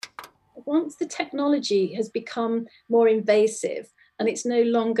once the technology has become more invasive and it's no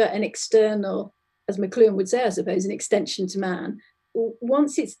longer an external, as McLuhan would say, I suppose, an extension to man,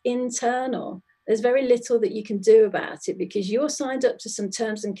 once it's internal, there's very little that you can do about it because you're signed up to some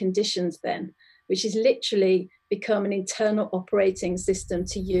terms and conditions then, which is literally become an internal operating system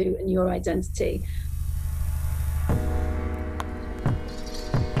to you and your identity.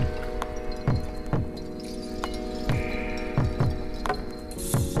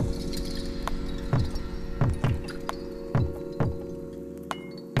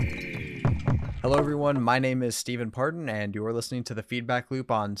 Hello everyone, my name is Stephen Parton and you're listening to the Feedback Loop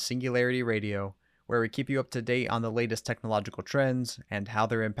on Singularity Radio, where we keep you up to date on the latest technological trends and how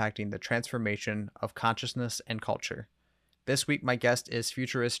they're impacting the transformation of consciousness and culture. This week my guest is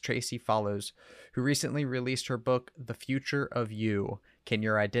futurist Tracy Follows, who recently released her book, The Future of You: Can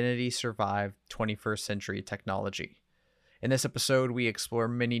Your Identity Survive 21st Century Technology? In this episode, we explore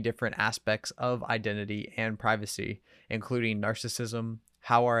many different aspects of identity and privacy, including narcissism,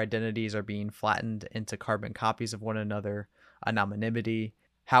 how our identities are being flattened into carbon copies of one another, anonymity,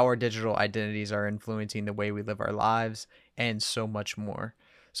 how our digital identities are influencing the way we live our lives, and so much more.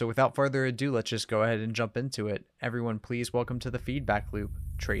 So without further ado, let's just go ahead and jump into it. Everyone, please welcome to the Feedback Loop,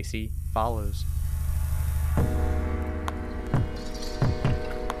 Tracy Follows.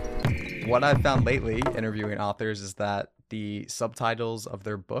 What I've found lately interviewing authors is that the subtitles of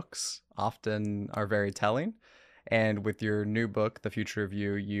their books often are very telling. And with your new book, The Future of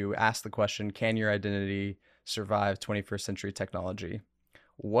You, you ask the question, can your identity survive 21st century technology?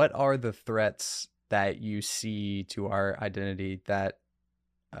 What are the threats that you see to our identity that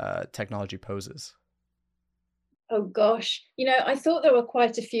technology poses? Oh gosh, I thought there were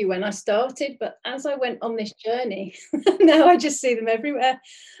quite a few when I started, but as I went on this journey, now I just see them everywhere,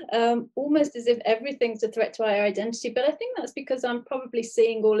 almost as if everything's a threat to our identity. But I think that's because I'm probably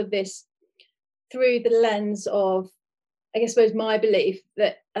seeing all of this through the lens of, I suppose, my belief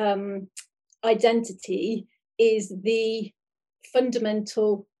that identity is the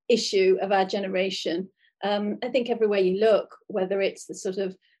fundamental issue of our generation. I think everywhere you look, whether it's the sort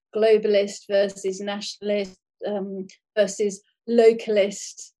of globalist versus nationalist versus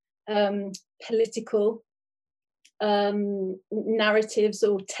localist political narratives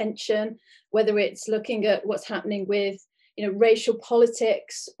or tension, whether it's looking at what's happening with racial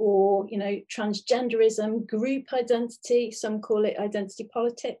politics or transgenderism, group identity, some call it identity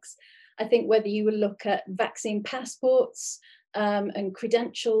politics. I think whether you will look at vaccine passports and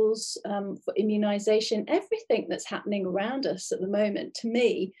credentials for immunization, everything that's happening around us at the moment, to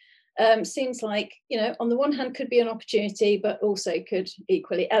me, seems like, on the one hand could be an opportunity, but also could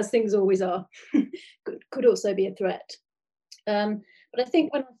equally, as things always are, could also be a threat. But I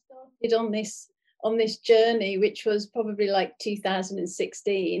think when I started on this journey, which was probably like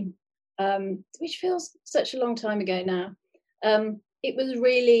 2016, which feels such a long time ago now, it was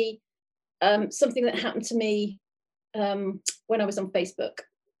really something that happened to me when I was on Facebook.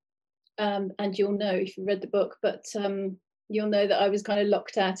 And you'll know if you read the book, but you'll know that I was kind of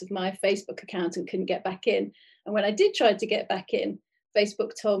locked out of my Facebook account and couldn't get back in. And when I did try to get back in,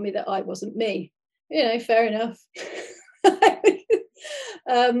 Facebook told me that I wasn't me. Fair enough.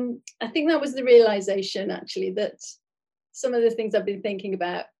 I think that was the realization, actually, that some of the things I've been thinking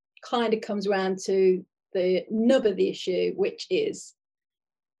about kind of comes around to the nub of the issue, which is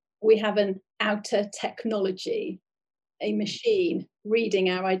we have an outer technology, a machine reading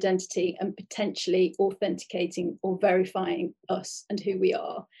our identity and potentially authenticating or verifying us and who we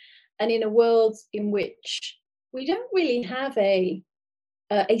are. And in a world in which we don't really have a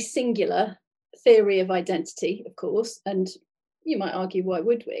singular theory of identity, of course, and you might argue, why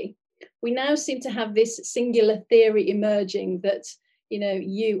would we? We now seem to have this singular theory emerging that,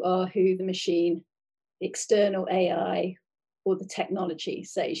 you are who the machine, the external AI, or the technology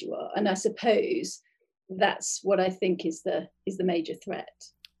says you are. And I suppose that's what I think is the major threat.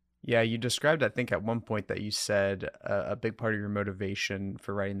 Yeah, you described, I think, at one point that you said a big part of your motivation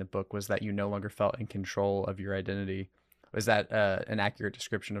for writing the book was that you no longer felt in control of your identity. Was that an accurate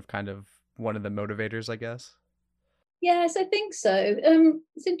description of kind of one of the motivators, I guess? Yes, I think so.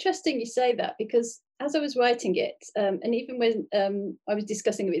 It's interesting you say that, because as I was writing it, and even when I was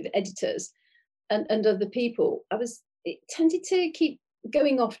discussing it with editors and other people, it tended to keep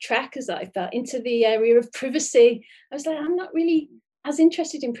going off track, as I felt, into the area of privacy. I was like, I'm not really as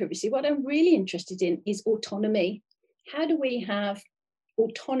interested in privacy. What I'm really interested in is autonomy. How do we have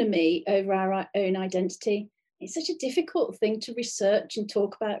autonomy over our own identity? It's such a difficult thing to research and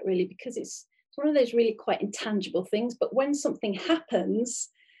talk about, really, because it's one of those really quite intangible things. But when something happens,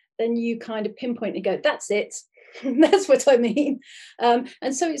 then you kind of pinpoint and go, that's it. That's what I mean.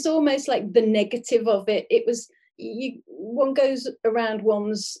 And so it's almost like the negative of it. It was one goes around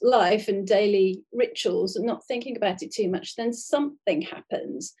one's life and daily rituals and not thinking about it too much, then something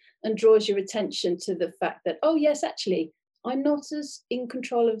happens and draws your attention to the fact that, oh yes, actually, I'm not as in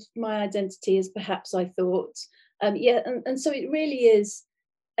control of my identity as perhaps I thought. And so it really is.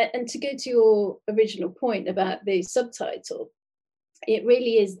 And to go to your original point about the subtitle, it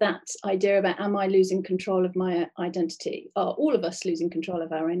really is that idea about, am I losing control of my identity? Are all of us losing control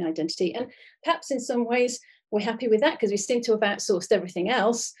of our own identity? And perhaps in some ways we're happy with that because we seem to have outsourced everything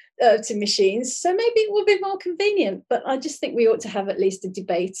else to machines. So maybe it will be more convenient. But I just think we ought to have at least a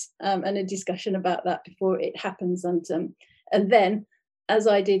debate and a discussion about that before it happens. And then, as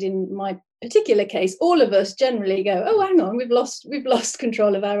I did in my particular case, all of us generally go, oh, hang on, we've lost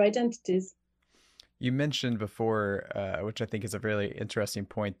control of our identities. You mentioned before, which I think is a really interesting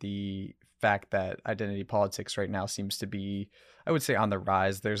point, the fact that identity politics right now seems to be, I would say, on the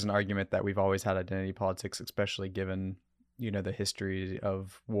rise. There's an argument that we've always had identity politics, especially given, the history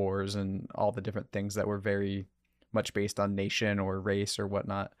of wars and all the different things that were very much based on nation or race or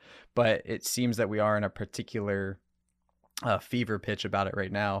whatnot. But it seems that we are in a particular fever pitch about it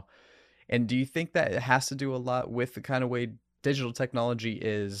right now. And do you think that it has to do a lot with the kind of way digital technology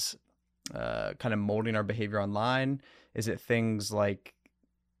is kind of molding our behavior online? Is it things like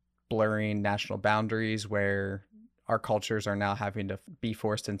blurring national boundaries where our cultures are now having to be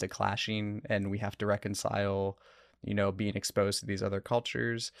forced into clashing and we have to reconcile, being exposed to these other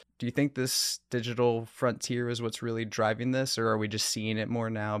cultures? Do you think this digital frontier is what's really driving this, or are we just seeing it more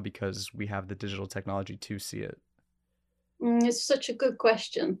now because we have the digital technology to see it? It's such a good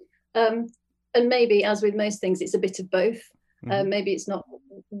question. And maybe, as with most things, it's a bit of both. Maybe it's not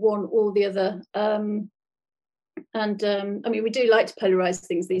one or the other. I mean, we do like to polarize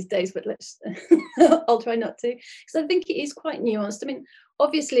things these days, but I'll try not to, because I think it is quite nuanced. I mean,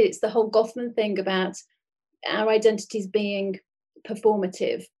 obviously, it's the whole Goffman thing about our identities being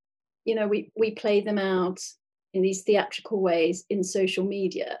performative. We play them out in these theatrical ways in social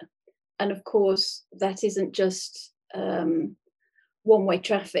media. And of course, that isn't just one-way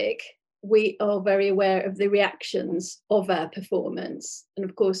traffic. We are very aware of the reactions of our performance. And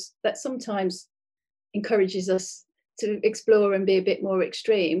of course, that sometimes encourages us to explore and be a bit more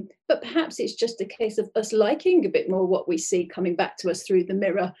extreme. But perhaps it's just a case of us liking a bit more what we see coming back to us through the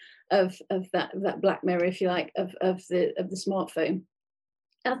mirror of that black mirror, if you like, of the smartphone.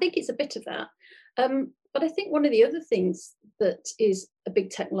 And I think it's a bit of that. But I think one of the other things that is a big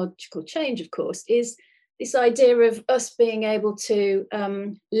technological change, of course, is this idea of us being able to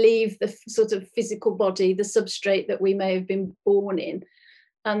leave the sort of physical body, the substrate that we may have been born in,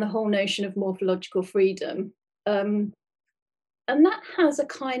 and the whole notion of morphological freedom. And that has a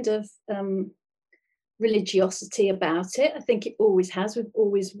kind of religiosity about it. I think it always has. We've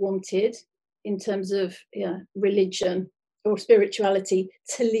always wanted, in terms of religion or spirituality,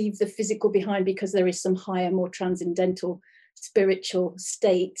 to leave the physical behind because there is some higher, more transcendental spiritual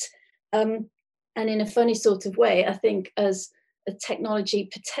state. And in a funny sort of way, I think as a technology,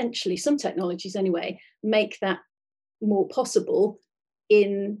 potentially, some technologies anyway, make that more possible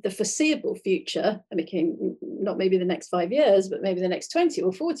in the foreseeable future. I mean, not maybe the next 5 years, but maybe the next 20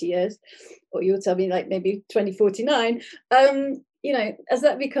 or 40 years, or you'll tell me like maybe 2049, as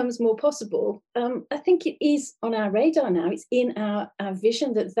that becomes more possible, I think it is on our radar now. It's in our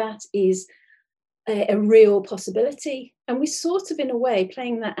vision that is a real possibility. And we're sort of, in a way,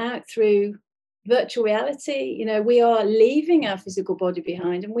 playing that out through virtual reality. We are leaving our physical body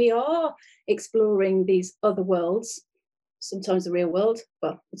behind and we are exploring these other worlds, sometimes the real world.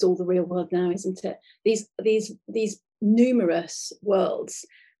 Well, it's all the real world now, isn't it? These numerous worlds,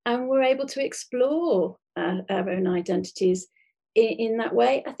 and we're able to explore our own identities in that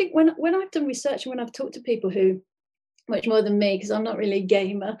way. I think when I've done research and when I've talked to people who, much more than me, because I'm not really a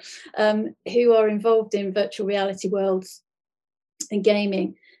gamer, who are involved in virtual reality worlds and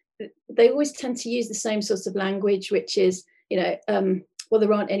gaming, they always tend to use the same sorts of language, which is, well,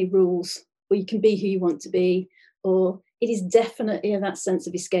 there aren't any rules, or you can be who you want to be, or it is definitely that sense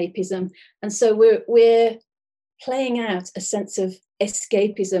of escapism. And so we're playing out a sense of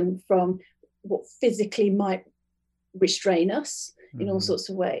escapism from what physically might restrain us in all sorts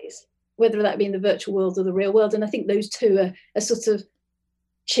of ways, whether that be in the virtual world or the real world. And I think those two are sort of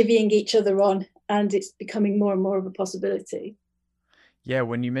chivying each other on, and it's becoming more and more of a possibility. Yeah,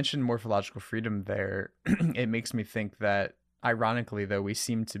 when you mentioned morphological freedom there, it makes me think that, ironically, though, we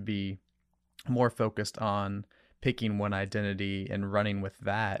seem to be more focused on picking one identity and running with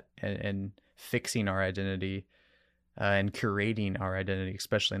that and fixing our identity and curating our identity,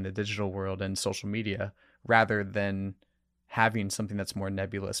 especially in the digital world and social media, rather than having something that's more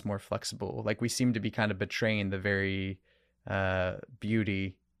nebulous, more flexible. Like we seem to be kind of betraying the very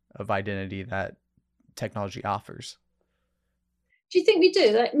beauty of identity that technology offers. Do you think we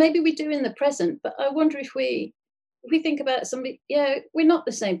do? Like maybe we do in the present, but I wonder if we think about somebody, yeah, we're not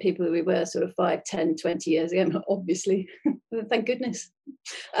the same people we were sort of 5, 10, 20 years ago, obviously. Thank goodness.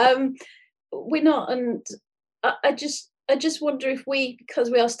 Um, we're not, and I just wonder if we, because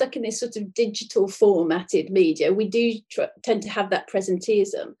we are stuck in this sort of digital formatted media, we do tend to have that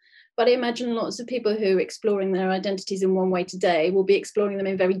presenteeism. But I imagine lots of people who are exploring their identities in one way today will be exploring them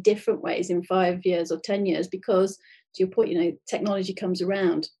in very different ways in 5 years or 10 years, because to your point, technology comes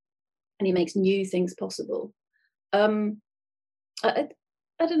around and it makes new things possible. Um, I,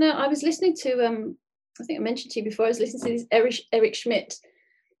 I don't know. I was listening to, I think I mentioned to you before, I was listening to this Eric Schmidt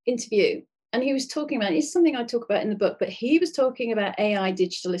interview, and he was talking about, it's something I talk about in the book, but he was talking about AI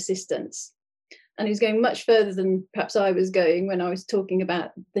digital assistants. And he was going much further than perhaps I was going when I was talking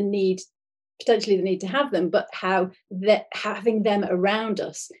about potentially the need to have them, but how having them around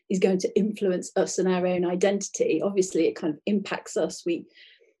us is going to influence us and our own identity. Obviously, it kind of impacts us.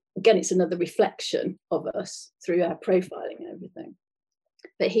 Again, it's another reflection of us through our profiling and everything.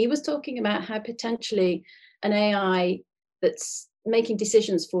 But he was talking about how potentially an AI that's making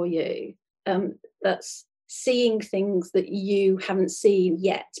decisions for you, that's seeing things that you haven't seen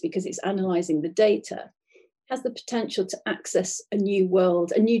yet because it's analysing the data, has the potential to access a new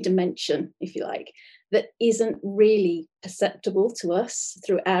world, a new dimension, if you like, that isn't really perceptible to us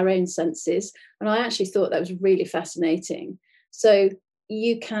through our own senses. And I actually thought that was really fascinating. So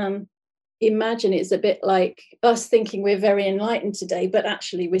you can imagine it's a bit like us thinking we're very enlightened today, but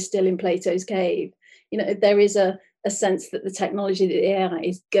actually we're still in Plato's cave. There is a sense that the technology that the AI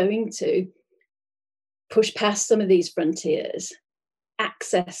is going to push past some of these frontiers,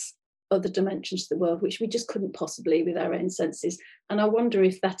 access other dimensions of the world, which we just couldn't possibly with our own senses. And I wonder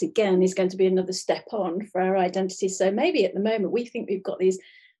if that, again, is going to be another step on for our identity. So maybe at the moment, we think we've got these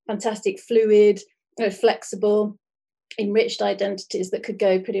fantastic, fluid, flexible, enriched identities that could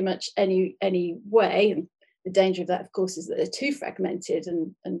go pretty much any way. And the danger of that, of course, is that they're too fragmented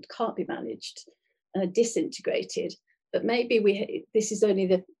and can't be managed and are disintegrated. But maybe this is only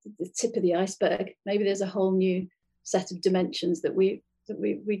the tip of the iceberg. Maybe there's a whole new set of dimensions that we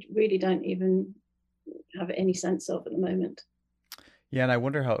really don't even have any sense of at the moment. Yeah, and I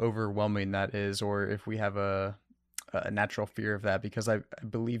wonder how overwhelming that is, or if we have a natural fear of that, because I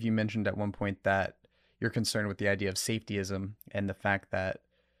believe you mentioned at one point that you're concerned with the idea of safetyism and the fact that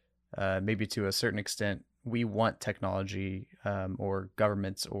maybe to a certain extent we want technology or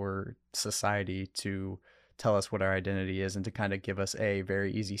governments or society to tell us what our identity is and to kind of give us a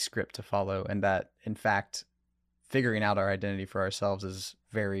very easy script to follow, and that in fact figuring out our identity for ourselves is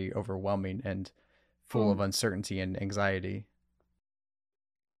very overwhelming and full of uncertainty and anxiety.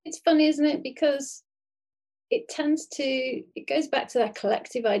 It's funny, isn't it? Because it goes back to that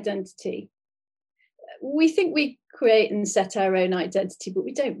collective identity. We think we create and set our own identity, but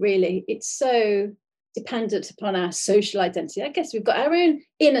we don't really. It's so dependent upon our social identity. I guess we've got our own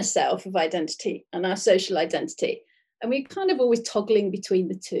inner self of identity and our social identity, and we're kind of always toggling between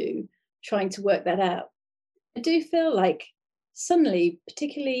the two, trying to work that out. I do feel like suddenly,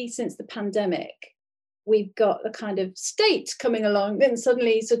 particularly since the pandemic, we've got a kind of state coming along and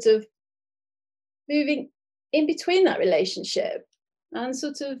suddenly sort of moving in between that relationship and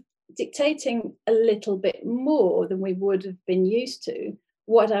sort of dictating a little bit more than we would have been used to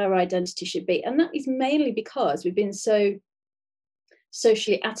what our identity should be. And that is mainly because we've been so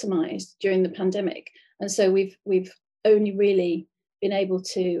socially atomized during the pandemic. And so we've only really been able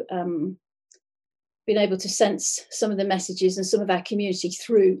to sense some of the messages and some of our community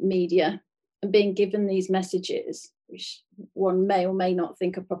through media, and being given these messages, which one may or may not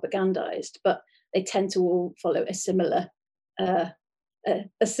think are propagandized, but they tend to all follow a similar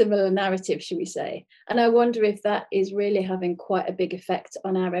narrative, should we say. And I wonder if that is really having quite a big effect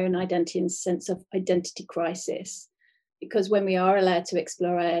on our own identity and sense of identity crisis. Because when we are allowed to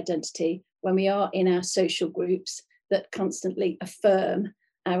explore our identity, when we are in our social groups that constantly affirm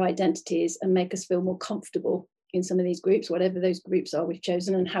our identities and make us feel more comfortable in some of these groups, whatever those groups are we've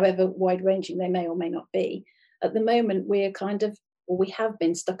chosen and however wide ranging they may or may not be, at the moment we're we have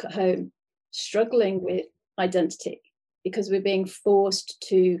been stuck at home struggling with identity because we're being forced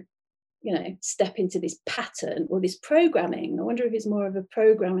to step into this pattern or this programming. I wonder if it's more of a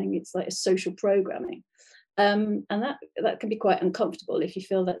programming, it's like a social programming. And that can be quite uncomfortable if you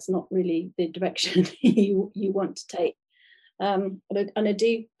feel that's not really the direction you want to take. And I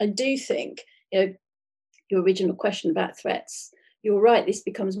do think, your original question about threats, you're right, this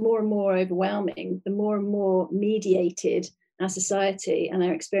becomes more and more overwhelming, the more and more mediated our society and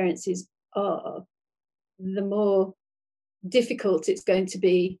our experiences are, the more difficult it's going to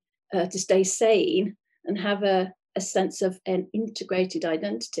be to stay sane and have a sense of an integrated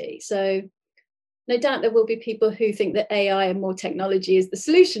identity. So no doubt there will be people who think that AI and more technology is the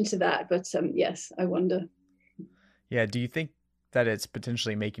solution to that. But yes, I wonder. Yeah. Do you think that it's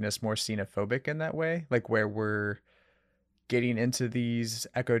potentially making us more xenophobic in that way? Like where we're getting into these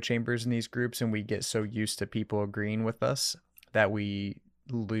echo chambers in these groups and we get so used to people agreeing with us that we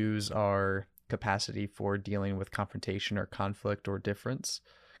lose our capacity for dealing with confrontation or conflict or difference?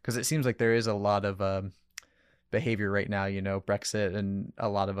 Because it seems like there is a lot of behavior right now, Brexit and a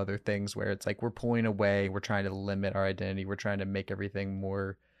lot of other things where it's like we're pulling away, we're trying to limit our identity, we're trying to make everything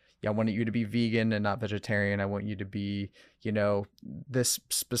more. Yeah, I want you to be vegan and not vegetarian. I want you to be, this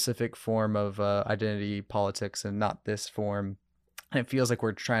specific form of identity politics and not this form. And it feels like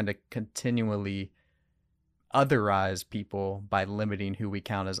we're trying to continually otherize people by limiting who we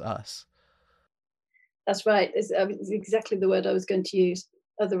count as us. That's right. It's exactly the word I was going to use,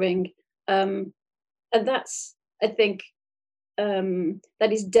 othering. And that's, I think,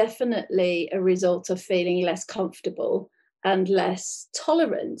 that is definitely a result of feeling less comfortable and less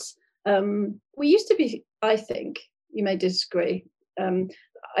tolerant. We used to be, I think, you may disagree,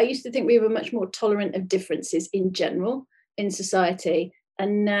 I used to think we were much more tolerant of differences in general in society.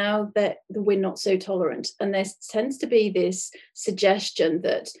 And now that we're not so tolerant, and there tends to be this suggestion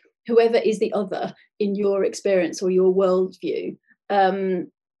that whoever is the other in your experience or your worldview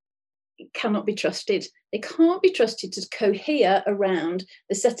cannot be trusted. They can't be trusted to cohere around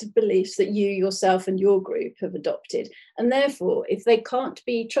the set of beliefs that you yourself and your group have adopted. And therefore, if they can't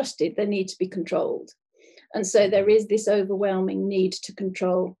be trusted, they need to be controlled. And so there is this overwhelming need to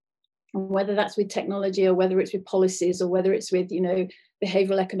control, and whether that's with technology or whether it's with policies or whether it's with,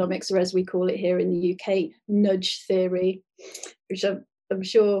 behavioral economics, or as we call it here in the UK, nudge theory, which I'm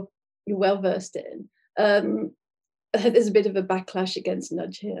sure you're well versed in. There's a bit of a backlash against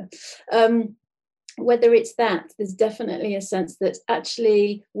nudge here. Whether it's that, there's definitely a sense that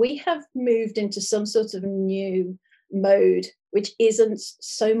actually we have moved into some sort of new mode, which isn't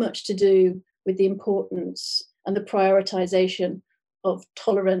so much to do with the importance and the prioritization of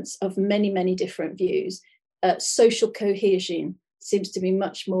tolerance of many, many different views. Social cohesion seems to be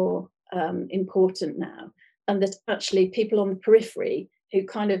much more important now, and that actually people on the periphery who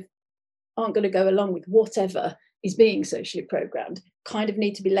kind of aren't going to go along with whatever is being socially programmed kind of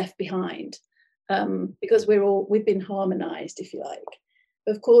need to be left behind, because we've been harmonized, if you like.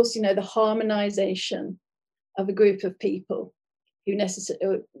 But of course, the harmonization of a group of people who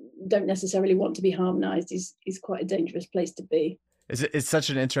don't necessarily want to be harmonized is quite a dangerous place to be. It's such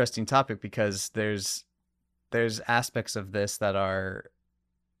an interesting topic because there's aspects of this that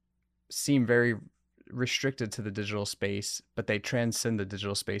seem very restricted to the digital space, but they transcend the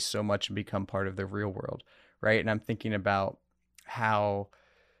digital space so much and become part of the real world, right? And I'm thinking about how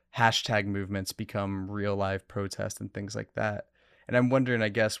hashtag movements become real life protests and things like that. And I'm wondering, I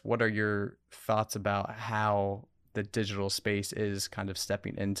guess, what are your thoughts about how the digital space is kind of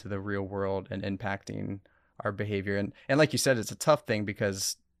stepping into the real world and impacting our behavior? And like you said, it's a tough thing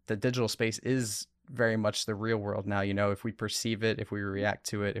because the digital space is very much the real world now. If we perceive it, if we react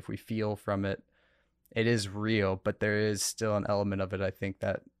to it, if we feel from it, it is real, but there is still an element of it, I think,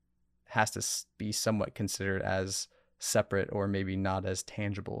 that has to be somewhat considered as separate or maybe not as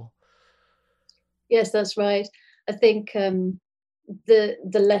tangible. Yes, that's right. I think the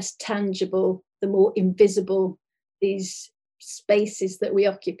less tangible, the more invisible these spaces that we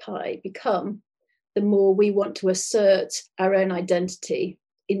occupy become, the more we want to assert our own identity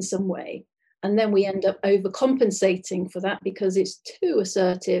in some way. And then we end up overcompensating for that because it's too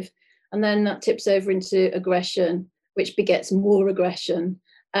assertive. And then that tips over into aggression, which begets more aggression.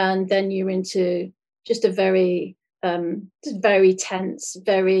 And then you're into just a very tense,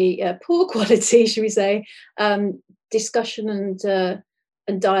 very poor quality, should we say, discussion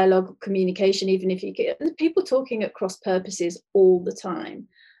and dialogue, communication, even if you get people talking at cross purposes all the time.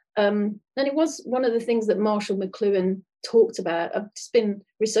 And it was one of the things that Marshall McLuhan talked about. I've just been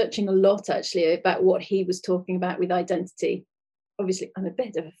researching a lot, actually, about what he was talking about with identity. Obviously, I'm a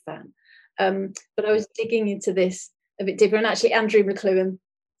bit of a fan. But I was digging into this a bit deeper. And actually, Andrew McLuhan,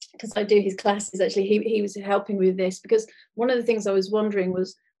 because I do his classes, actually, he was helping with this, because one of the things I was wondering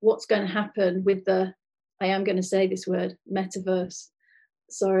was what's going to happen with I am going to say this word, metaverse.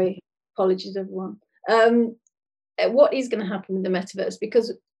 Sorry, apologies, everyone. What is going to happen with the metaverse?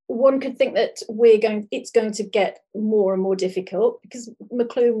 Because one could think that it's going to get more and more difficult, because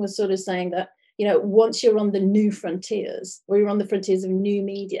McLuhan was sort of saying that, once you're on the new frontiers, or you're on the frontiers of new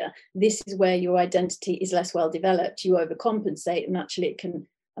media, this is where your identity is less well developed. You overcompensate, and actually it can,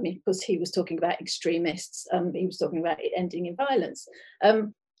 because he was talking about extremists, he was talking about it ending in violence.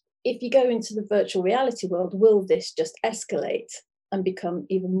 If you go into the virtual reality world, will this just escalate and become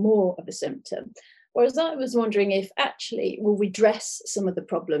even more of a symptom? Whereas I was wondering if actually will we address some of the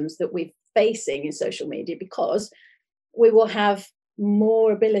problems that we're facing in social media, because we will have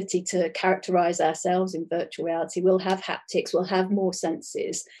more ability to characterize ourselves in virtual reality. We'll have haptics, we'll have more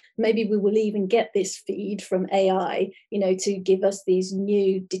senses. Maybe we will even get this feed from AI, to give us these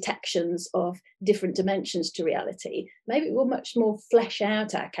new detections of different dimensions to reality. Maybe we'll much more flesh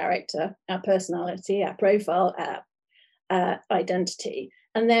out our character, our personality, our profile, our identity,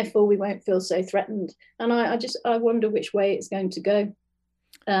 and therefore we won't feel so threatened. And I wonder which way it's going to go.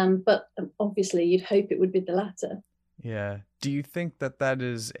 But obviously you'd hope it would be the latter. Yeah. Do you think that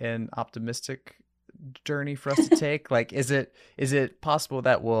is an optimistic journey for us to take? Like, is it possible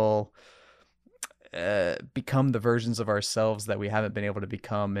that we'll become the versions of ourselves that we haven't been able to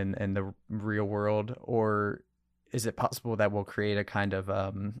become in the real world? Or is it possible that we'll create a kind of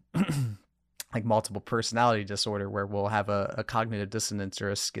like multiple personality disorder where we'll have a cognitive dissonance or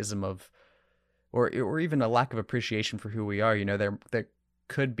a schism of, or even a lack of appreciation for who we are? There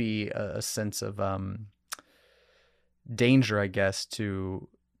could be a sense of danger, I guess, to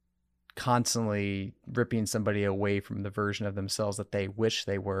constantly ripping somebody away from the version of themselves that they wish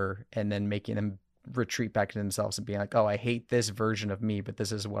they were, and then making them retreat back to themselves and being like, oh, I hate this version of me, but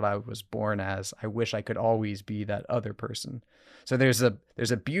this is what I was born as. I wish I could always be that other person. So there's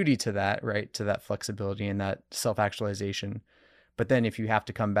a beauty to that, right? To that flexibility and that self-actualization. But then if you have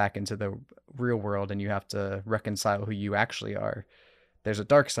to come back into the real world and you have to reconcile who you actually are, there's a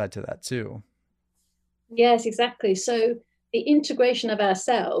dark side to that too. Yes, exactly. So the integration of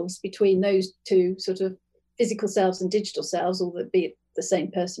ourselves between those two sort of physical selves and digital selves, albeit the same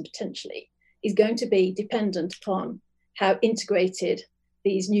person potentially, is going to be dependent upon how integrated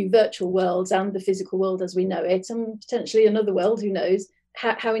these new virtual worlds and the physical world as we know it, and potentially another world, who knows,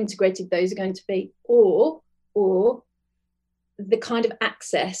 how integrated those are going to be, or the kind of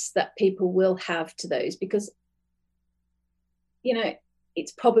access that people will have to those. Because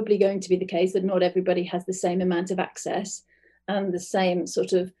it's probably going to be the case that not everybody has the same amount of access and the same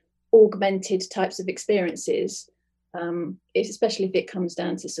sort of augmented types of experiences, especially if it comes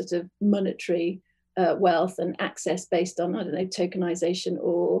down to sort of monetary wealth and access based on, I don't know, tokenization,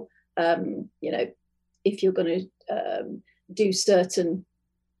 or, if you're going to do certain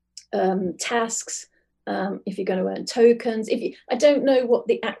tasks, if you're going to earn tokens. I don't know what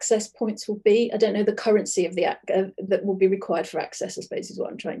the access points will be. I don't know the currency of that will be required for access, I suppose, is what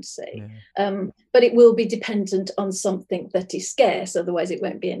I'm trying to say. Yeah. But it will be dependent on something that is scarce, otherwise it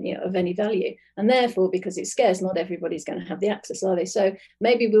won't be of any value. And therefore, because it's scarce, not everybody's going to have the access, are they? So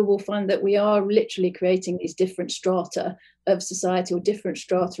maybe we will find that we are literally creating these different strata of society, or different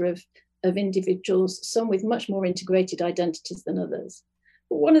strata of individuals, some with much more integrated identities than others.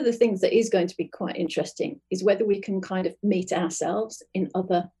 One of the things that is going to be quite interesting is whether we can kind of meet ourselves in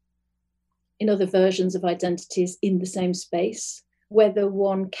other versions of identities in the same space, whether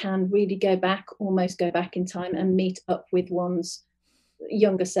one can really almost go back in time and meet up with one's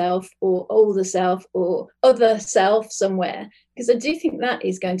younger self or older self or other self somewhere. Because I do think that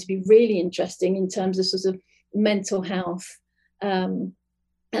is going to be really interesting in terms of sort of mental health. I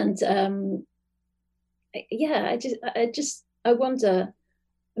wonder.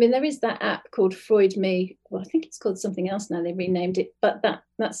 I mean, there is that app called Freud Me. Well, I think it's called something else now. They renamed it. But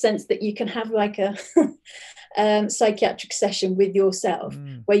that sense that you can have like a psychiatric session with yourself,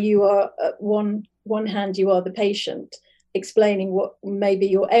 where you are at one hand, you are the patient explaining what may be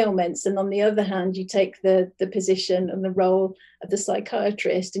your ailments, and on the other hand, you take the position and the role of the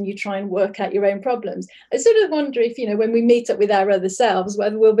psychiatrist, and you try and work out your own problems. I sort of wonder if, when we meet up with our other selves,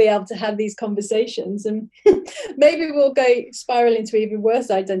 whether we'll be able to have these conversations, and maybe we'll go spiral into even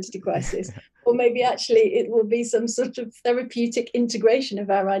worse identity crisis, or maybe actually it will be some sort of therapeutic integration of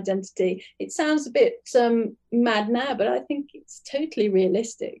our identity. It sounds a bit mad now, but I think it's totally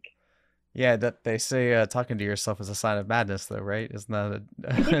realistic. Yeah, that they say talking to yourself is a sign of madness, though, right? Isn't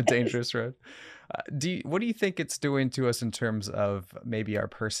that a dangerous road? What do you think it's doing to us in terms of maybe our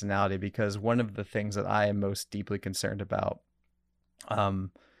personality? Because one of the things that I am most deeply concerned about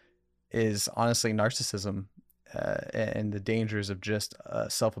is honestly narcissism and the dangers of just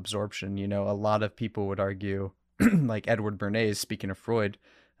self-absorption. A lot of people would argue, like Edward Bernays, speaking of Freud,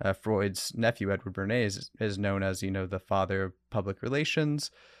 Freud's nephew, Edward Bernays, is known as, the father of public relations.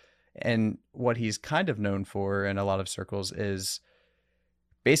 And what he's kind of known for in a lot of circles is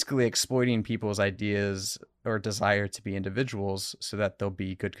basically exploiting people's ideas or desire to be individuals so that they'll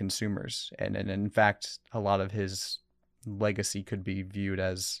be good consumers. And in fact, a lot of his legacy could be viewed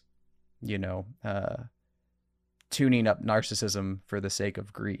as, you know, tuning up narcissism for the sake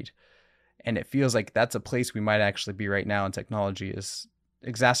of greed. And it feels like that's a place we might actually be right now, and technology is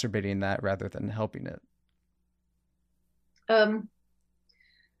exacerbating that rather than helping it.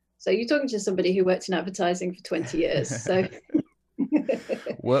 So you're talking to somebody who worked in advertising for 20 years. So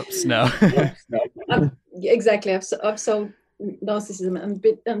whoops, no. Exactly. I've sold narcissism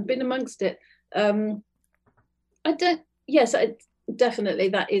and been amongst it. Yes, definitely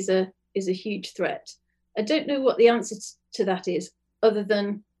that is a huge threat. I don't know what the answer to that is, other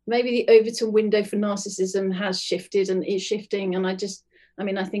than maybe the Overton window for narcissism has shifted and is shifting. And I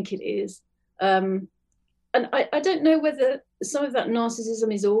think it is. And I don't know whether some of that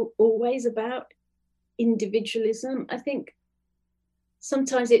narcissism is always about individualism. I think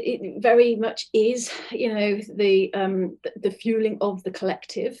sometimes it very much is, the fueling of the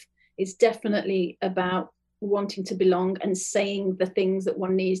collective. Is definitely about wanting to belong and saying the things that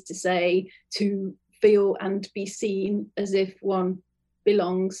one needs to say to feel and be seen as if one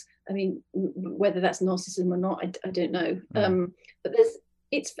belongs. I mean, whether that's narcissism or not, I don't know. But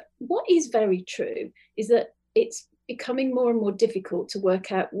what is very true is that it's becoming more and more difficult to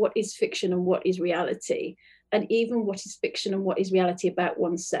work out what is fiction and what is reality, and even what is fiction and what is reality about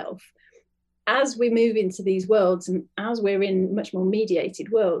oneself. As we move into these worlds, and as we're in much more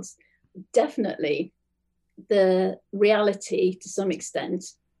mediated worlds, definitely the reality to some extent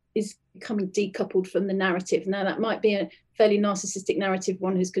is becoming decoupled from the narrative. Now, that might be a fairly narcissistic narrative,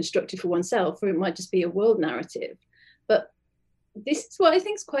 one who's constructed for oneself, or it might just be a world narrative. But this is what I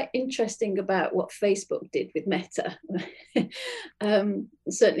think is quite interesting about what Facebook did with Meta.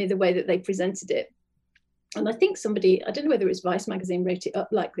 Certainly the way that they presented it. And I think somebody, I don't know whether it was Vice magazine, wrote it up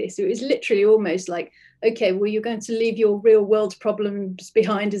like this. It was literally almost like, okay, well, you're going to leave your real world problems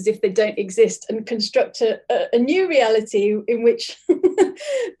behind as if they don't exist and construct a new reality in which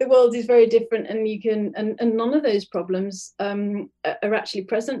the world is very different, and you can, and none of those problems are actually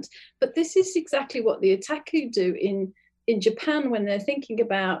present. But this is exactly what the otaku do in Japan when they're thinking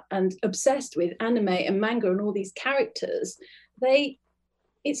about and obsessed with anime and manga and all these characters.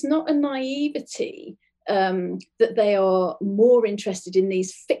 It's not a naivety that they are more interested in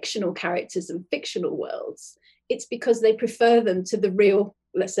these fictional characters and fictional worlds. It's because they prefer them to the real,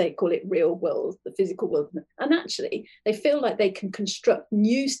 let's say, call it real world, the physical world. And actually, they feel like they can construct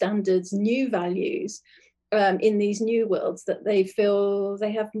new standards, new values in these new worlds that they feel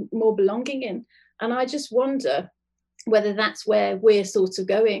they have more belonging in. And I just wonder whether that's where we're sort of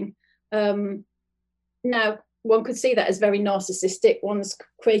going. Now, one could see that as very narcissistic. One's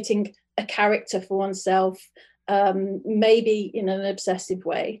creating a character for oneself, maybe in an obsessive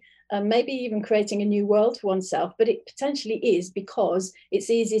way, maybe even creating a new world for oneself. But it potentially is because it's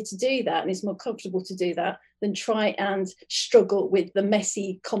easier to do that and it's more comfortable to do that than try and struggle with the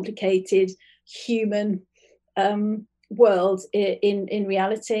messy, complicated human world in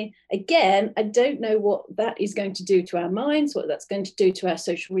reality. Again, I don't know what that is going to do to our minds, what that's going to do to our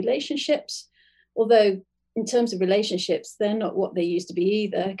social relationships. Although in terms of relationships, they're not what they used to be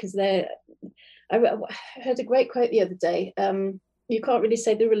either, because I heard a great quote the other day. You can't really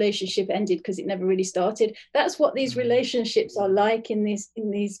say the relationship ended because it never really started. That's what these relationships are like in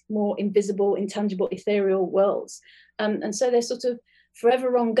these more invisible, intangible, ethereal worlds. And so they're sort of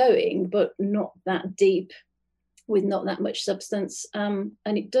forever ongoing, but not that deep, with not that much substance. And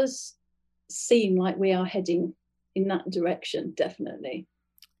it does seem like we are heading in that direction, definitely.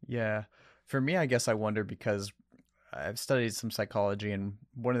 Yeah. For me, I guess I wonder because I've studied some psychology, and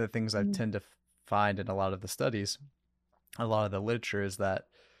one of the things I tend to find in a lot of the studies, a lot of the literature, is that,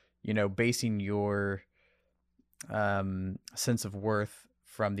 basing your sense of worth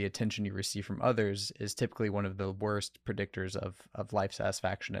from the attention you receive from others is typically one of the worst predictors of life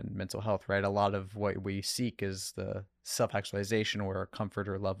satisfaction and mental health, right? A lot of what we seek is the self-actualization or comfort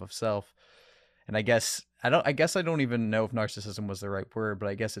or love of self. And I guess I don't even know if narcissism was the right word, but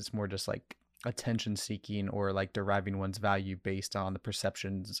I guess it's more just like attention seeking, or like deriving one's value based on the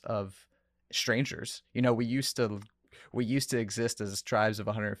perceptions of strangers. We used to exist as tribes of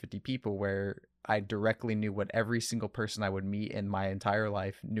 150 people where I directly knew what every single person I would meet in my entire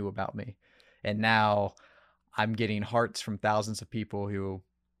life knew about me. And now I'm getting hearts from thousands of people who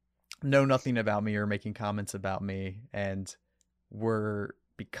know nothing about me or making comments about me. And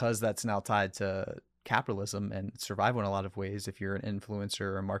because that's now tied to capitalism and survival in a lot of ways, if you're an influencer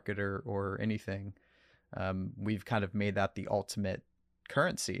or a marketer or anything, we've kind of made that the ultimate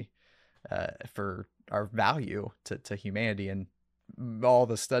currency for our value to humanity. And all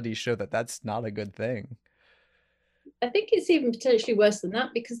the studies show that that's not a good thing. I think it's even potentially worse than that,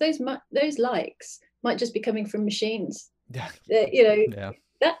 because those likes might just be coming from machines. Yeah. You know, Yeah.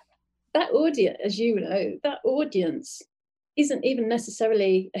 that audience, as you know, that audience isn't even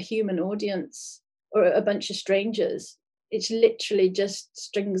necessarily a human audience or a bunch of strangers. It's literally just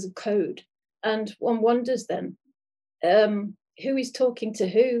strings of code. And one wonders then, who is talking to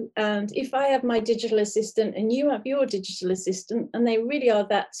who? And if I have my digital assistant and you have your digital assistant, and they really are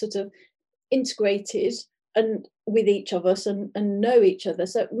that sort of integrated and with each of us and know each other,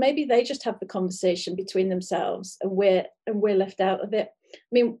 so maybe they just have the conversation between themselves, and we're left out of it. I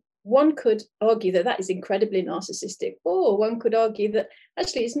mean, one could argue that that is incredibly narcissistic, or one could argue that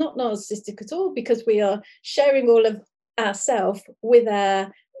actually it's not narcissistic at all, because we are sharing all of ourselves with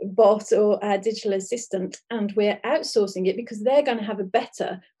our bot or our digital assistant, and we're outsourcing it because they're going to have a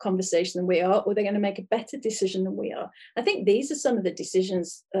better conversation than we are, or they're going to make a better decision than we are. I think these are some of the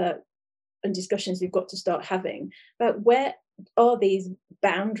decisions and discussions we've got to start having about where are these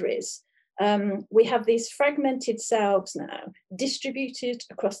boundaries. We have these fragmented selves now distributed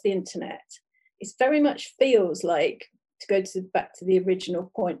across the internet. It very much feels like, to go back to the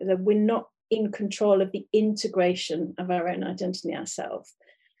original point, that we're not in control of the integration of our own identity ourselves.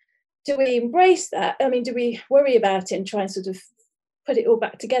 Do we embrace that? I mean, do we worry about it and try and sort of put it all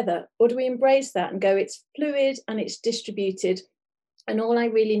back together? Or do we embrace that and go, it's fluid and it's distributed, and all I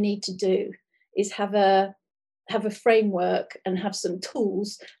really need to do is have a framework and have some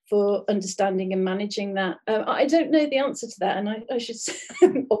tools for understanding and managing that? I don't know the answer to that, and I should say,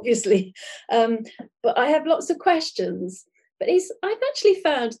 obviously, but I have lots of questions. But I've actually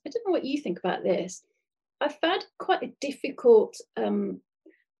found, I don't know what you think about this, I've found quite a difficult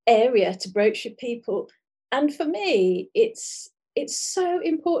area to broach with people. And for me, it's so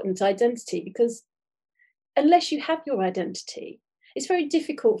important, identity, because unless you have your identity, it's very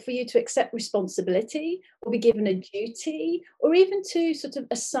difficult for you to accept responsibility or be given a duty, or even to sort of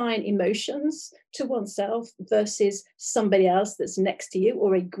assign emotions to oneself versus somebody else that's next to you,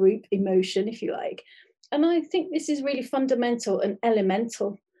 or a group emotion, if you like. And I think this is really fundamental and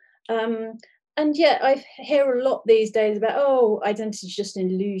elemental. And yet I hear a lot these days about, oh, identity is just an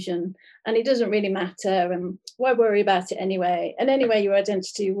illusion and it doesn't really matter, and why worry about it anyway? And anyway, your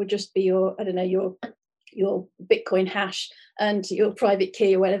identity will just be your, I don't know, your Bitcoin hash and your private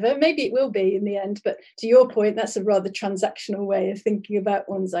key or whatever. Maybe it will be in the end, but to your point, that's a rather transactional way of thinking about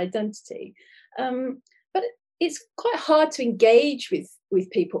one's identity. But it's quite hard to engage with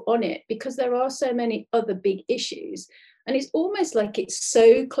people on it, because there are so many other big issues, and it's almost like it's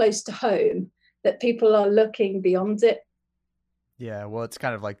so close to home that people are looking beyond it. Yeah, well, it's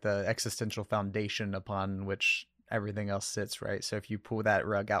kind of like the existential foundation upon which everything else sits, right? So if you pull that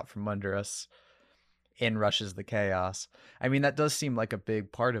rug out from under us, in rushes the chaos. I mean, that does seem like a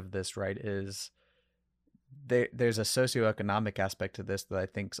big part of this, right? Is there's a socioeconomic aspect to this that I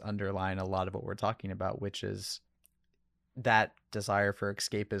think's underlying a lot of what we're talking about, which is that desire for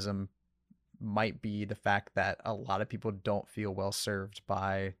escapism might be the fact that a lot of people don't feel well served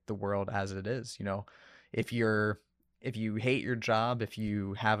by the world as it is. You know, if you hate your job, if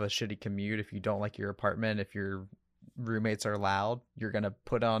you have a shitty commute, if you don't like your apartment, if your roommates are loud, you're going to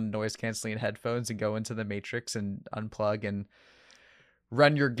put on noise canceling headphones and go into the matrix and unplug and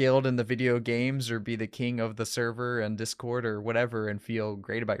run your guild in the video games, or be the king of the server and Discord or whatever, and feel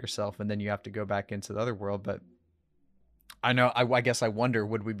great about yourself. And then you have to go back into the other world. But I know, I guess I wonder,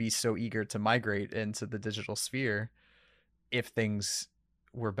 would we be so eager to migrate into the digital sphere if things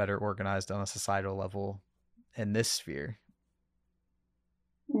were better organized on a societal level in this sphere?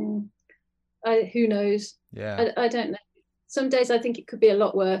 Mm. Who knows? Yeah. I don't know. Some days I think it could be a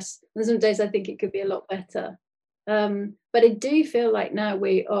lot worse, and some days I think it could be a lot better. But I do feel like now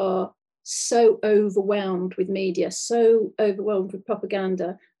we are so overwhelmed with media, so overwhelmed with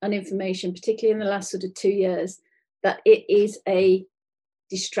propaganda and information, particularly in the last sort of 2 years, that it is a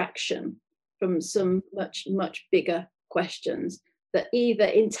distraction from some much, much bigger questions that either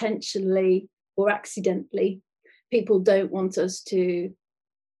intentionally or accidentally people don't want us to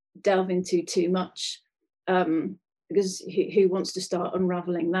delve into too much, because who wants to start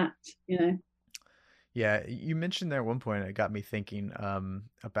unraveling that, you know? Yeah, you mentioned there at one point, it got me thinking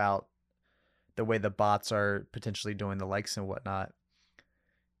about the way the bots are potentially doing the likes and whatnot.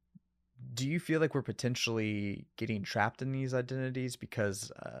 Do you feel like we're potentially getting trapped in these identities?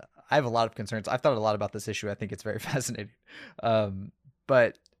 Because I have a lot of concerns. I've thought a lot about this issue. I think it's very fascinating.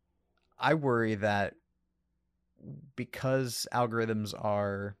 But I worry that because algorithms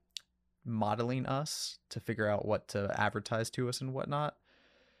are modeling us to figure out what to advertise to us and whatnot,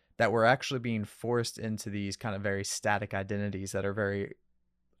 that we're actually being forced into these kind of very static identities that are very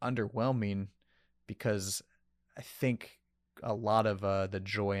underwhelming, because I think a lot of the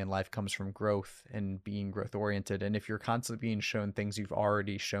joy in life comes from growth and being growth oriented. And if you're constantly being shown things you've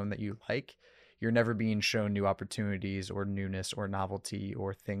already shown that you like, you're never being shown new opportunities or newness or novelty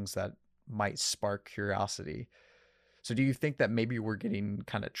or things that might spark curiosity. So do you think that maybe we're getting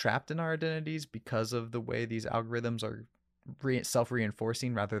kind of trapped in our identities because of the way these algorithms are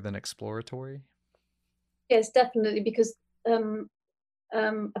self-reinforcing rather than exploratory? Yes, definitely, because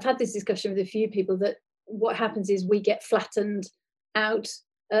I've had this discussion with a few people that what happens is we get flattened out.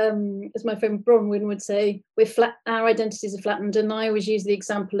 As my friend Bronwyn would say, our identities are flattened. And I always use the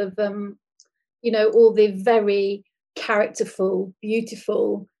example of, all the very characterful,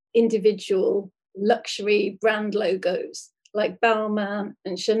 beautiful, individual luxury brand logos like Balmain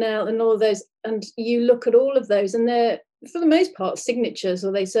and Chanel and all those. And you look at all of those and they're, for the most part, signatures,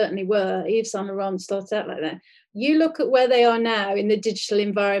 or they certainly were. Yves Saint Laurent started out like that. You look at where they are now in the digital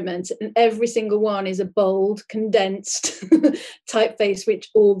environment, and every single one is a bold, condensed typeface,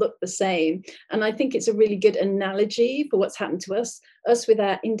 which all look the same. And I think it's a really good analogy for what's happened to us with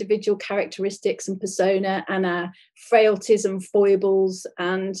our individual characteristics and persona and our frailties and foibles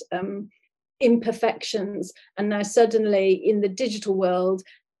and imperfections. And now suddenly in the digital world,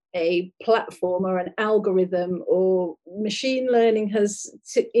 a platform or an algorithm or machine learning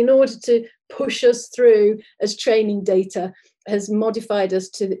in order to push us through as training data, has modified us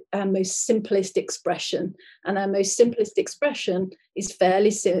to our most simplest expression. And our most simplest expression is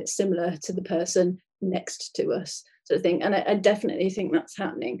fairly similar to the person next to us, sort of thing. And I definitely think that's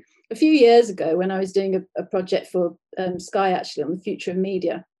happening. A few years ago, when I was doing a project for Sky, actually, on the future of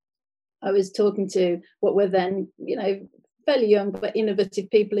media, I was talking to what were then, fairly young but innovative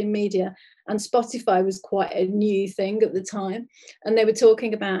people in media, and Spotify was quite a new thing at the time. And they were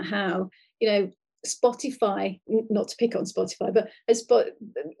talking about how, Spotify, not to pick on Spotify, but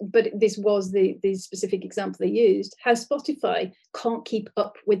this was the specific example they used, how Spotify can't keep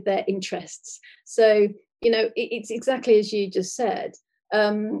up with their interests. So, it's exactly as you just said.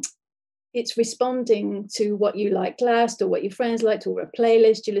 It's responding to what you liked last or what your friends liked or a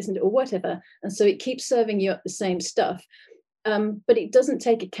playlist you listened to or whatever. And so it keeps serving you up the same stuff. But it doesn't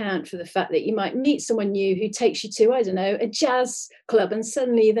take account for the fact that you might meet someone new who takes you to, I don't know, a jazz club, and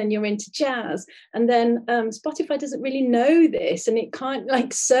suddenly then you're into jazz. And then Spotify doesn't really know this, and it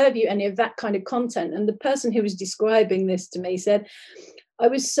can't serve you any of that kind of content. And the person who was describing this to me said, I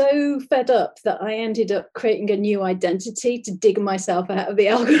was so fed up that I ended up creating a new identity to dig myself out of the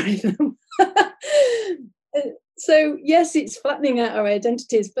algorithm. So yes, it's flattening out our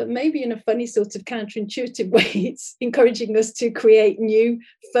identities, but maybe in a funny sort of counterintuitive way, it's encouraging us to create new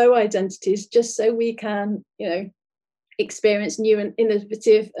faux identities just so we can, experience new and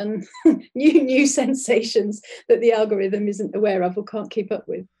innovative and new sensations that the algorithm isn't aware of or can't keep up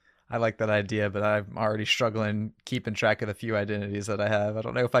with. I like that idea, but I'm already struggling keeping track of the few identities that I have. I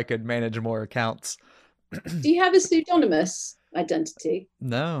don't know if I could manage more accounts. Do you have a pseudonymous identity?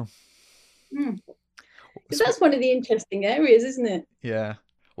 No. Because that's one of the interesting areas, isn't it? Yeah.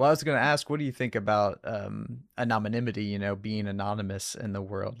 Well, I was going to ask, what do you think about anonymity, being anonymous in the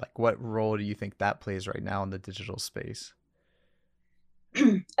world? Like, what role do you think that plays right now in the digital space?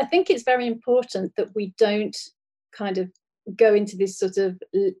 I think it's very important that we don't kind of go into this sort of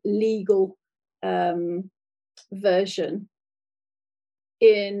legal version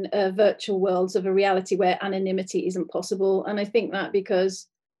in virtual worlds of a reality where anonymity isn't possible. And I think that because,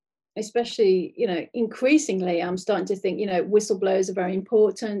 especially, increasingly, I'm starting to think, whistleblowers are very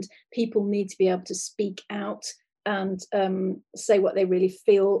important. People need to be able to speak out and say what they really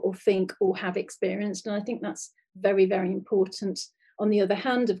feel or think or have experienced. And I think that's very, very important. On the other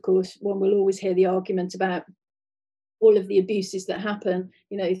hand, of course, one will always hear the argument about all of the abuses that happen,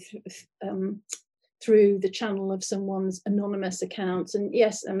 through the channel of someone's anonymous accounts. And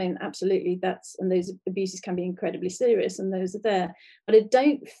yes, I mean, absolutely, and those abuses can be incredibly serious, and those are there. But I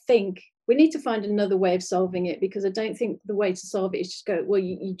don't think we need to find another way of solving it, because I don't think the way to solve it is just go, well,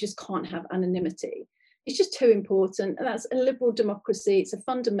 you just can't have anonymity. It's just too important. And that's a liberal democracy. It's a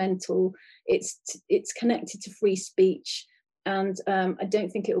fundamental, it's connected to free speech. And I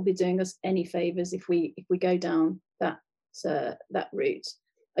don't think it will be doing us any favors if we go down that route.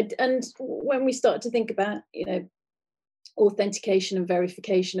 And when we start to think about, authentication and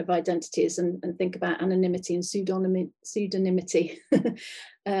verification of identities, and think about anonymity and pseudonymity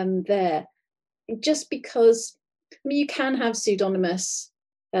there, just because, you can have pseudonymous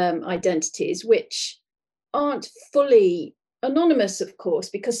identities which aren't fully Anonymous, of course,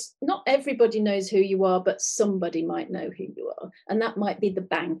 because not everybody knows who you are, but somebody might know who you are, and that might be the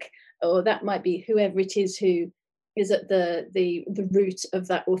bank, or that might be whoever it is who is at the root of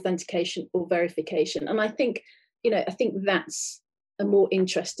that authentication or verification. And I think, I think that's a more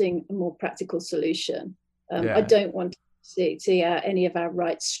interesting, a more practical solution. I don't want to see any of our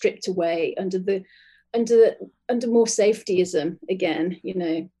rights stripped away under more safetyism again.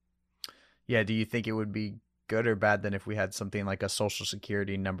 Yeah. Do you think it would be good or bad than if we had something like a social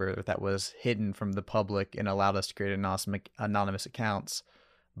security number that was hidden from the public and allowed us to create anonymous accounts,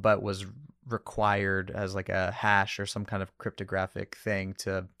 but was required as like a hash or some kind of cryptographic thing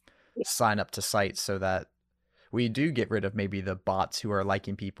to sign up to sites, so that we do get rid of maybe the bots who are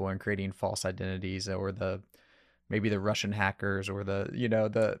liking people and creating false identities, or maybe the Russian hackers, or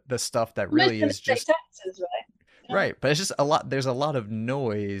the stuff that really is just taxes, right? right. But it's just a lot. There's a lot of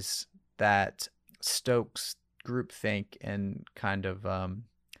noise that stokes groupthink and kind of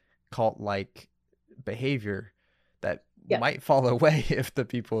cult-like behavior that might fall away if the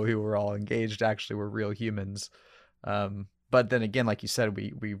people who were all engaged actually were real humans. But then again, like you said,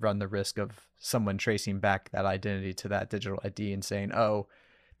 we run the risk of someone tracing back that identity to that digital ID and saying, oh,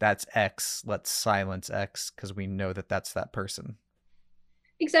 that's X, let's silence X because we know that that's that person.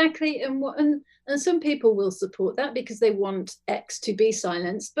 Exactly, and some people will support that because they want X to be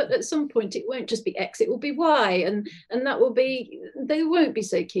silenced, but at some point it won't just be X, it will be Y, and that will be, they won't be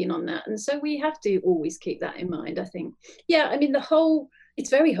so keen on that, and so we have to always keep that in mind, I think. Yeah, I mean, it's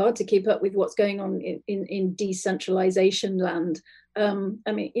very hard to keep up with what's going on in decentralization land.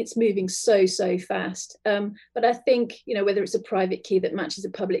 I mean, it's moving so fast, but I think, whether it's a private key that matches a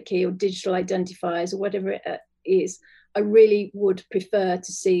public key or digital identifiers or whatever it is, I really would prefer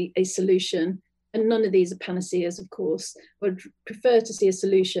to see a solution, and none of these are panaceas, of course. I would prefer to see a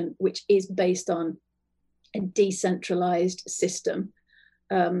solution which is based on a decentralized system,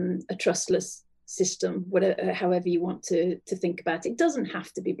 a trustless system, whatever, however you want to think about it. It doesn't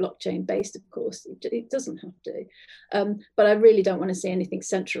have to be blockchain based, of course. It doesn't have to. But I really don't want to see anything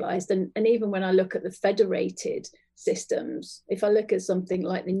centralized. And even when I look at the federated systems, if I look at something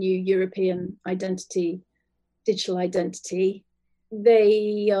like the new European digital identity,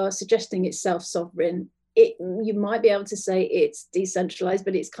 they are suggesting it's self-sovereign. You might be able to say it's decentralized,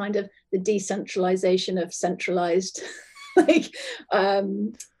 but it's kind of the decentralization of centralized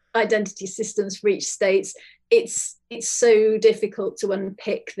identity systems for each state. It's so difficult to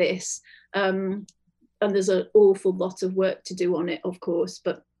unpick this, and there's an awful lot of work to do on it, of course,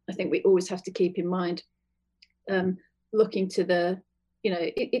 but I think we always have to keep in mind, looking to the,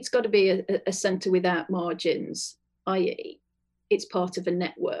 it's got to be a center without margins, i.e. it's part of a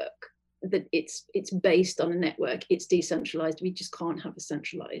network, that it's based on a network, it's decentralized. We just can't have a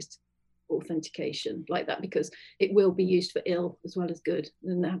centralized authentication like that, because it will be used for ill as well as good,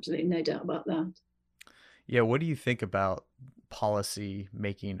 and absolutely no doubt about that. Yeah, what do you think about policy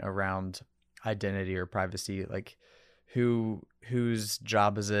making around identity or privacy? Like, whose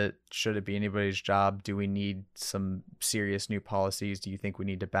job is it? Should it be anybody's job? Do we need some serious new policies? Do you think we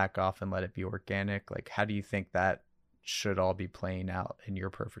need to back off and let it be organic? Like, how do you think that should all be playing out in your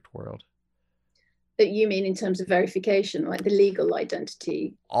perfect world? That you mean in terms of verification, like the legal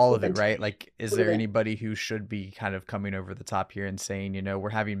identity? All of it, right? Like, is there anybody who should be kind of coming over the top here and saying, we're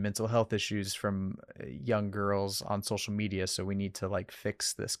having mental health issues from young girls on social media, so we need to like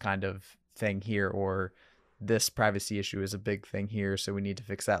fix this kind of thing here, or this privacy issue is a big thing here, so we need to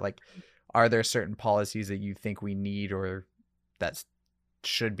fix that? Like, are there certain policies that you think we need, or that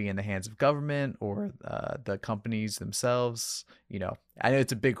should be in the hands of government or the companies themselves? I know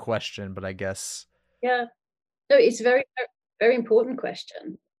it's a big question, but I guess. Yeah, no, it's a very, very important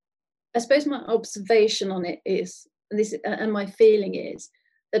question. I suppose my observation on it is, and my feeling is,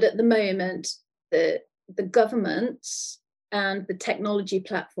 that at the moment the governments and the technology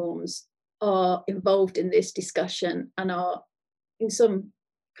platforms are involved in this discussion and are, in some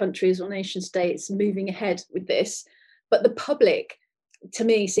countries or nation states, moving ahead with this. But the public, to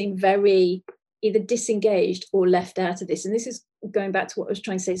me, seem very either disengaged or left out of this. And this is going back to what I was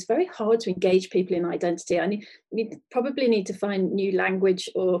trying to say. It's very hard to engage people in identity. We probably need to find new language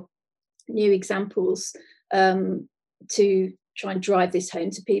or new examples to try and drive this home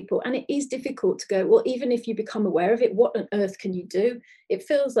to people. And it is difficult to go, well, even if you become aware of it, what on earth can you do? It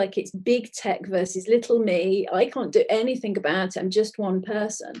feels like it's big tech versus little me. I can't do anything about it. I'm just one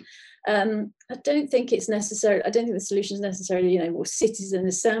person. I don't think the solution is necessarily, more citizen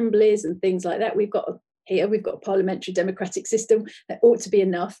assemblies and things like that. We've got a parliamentary democratic system that ought to be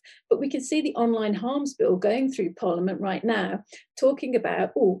enough. But we can see the online harms bill going through Parliament right now, talking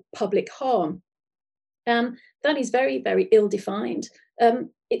about public harm. That is very, very ill-defined.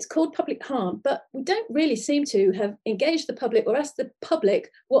 It's called public harm, but we don't really seem to have engaged the public or asked the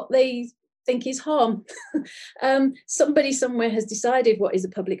public what they think is harm. Somebody somewhere has decided what is a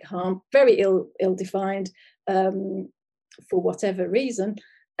public harm, very ill-defined for whatever reason,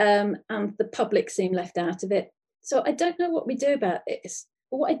 and the public seem left out of it. So I don't know what we do about this.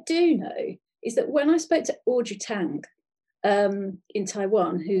 But what I do know is that when I spoke to Audrey Tang in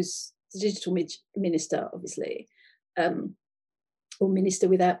Taiwan, who's the digital minister, obviously, or minister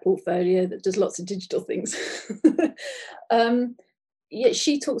without portfolio that does lots of digital things. Yet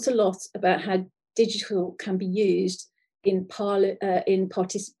she talks a lot about how digital can be used in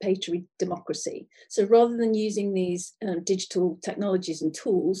participatory democracy. So rather than using these digital technologies and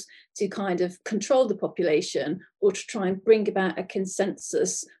tools to kind of control the population or to try and bring about a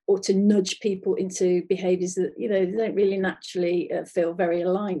consensus or to nudge people into behaviours that, you know, they don't really naturally feel very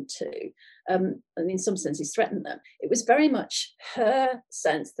aligned to, and in some senses threaten them. It was very much her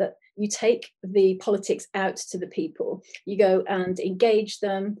sense that you take the politics out to the people, you go and engage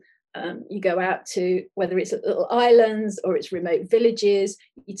them. You go out to, whether it's little islands or it's remote villages,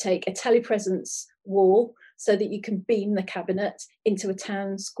 you take a telepresence wall so that you can beam the cabinet into a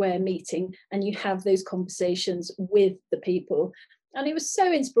town square meeting and you have those conversations with the people. And it was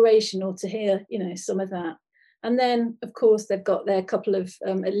so inspirational to hear, you know, some of that. And then, of course, they've got their couple of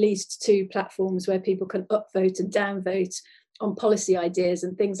at least 2 platforms where people can upvote and downvote on policy ideas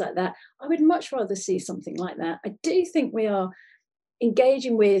and things like that. I would much rather see something like that. I do think we are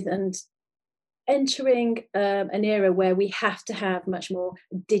engaging with and entering an era where we have to have much more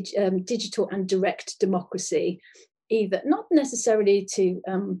digital and direct democracy, either not necessarily to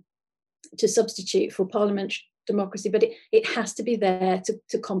substitute for parliamentary democracy, but it has to be there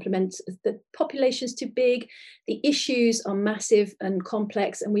to complement. The population's too big, the issues are massive and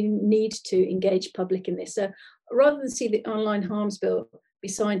complex, and we need to engage public in this. So rather than see the online harms bill be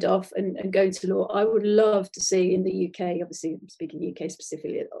signed off and go into law, I would love to see in the UK, obviously I'm speaking UK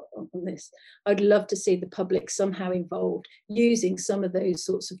specifically on this, I'd love to see the public somehow involved using some of those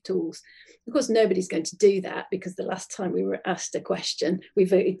sorts of tools. Of course, nobody's going to do that because the last time we were asked a question, we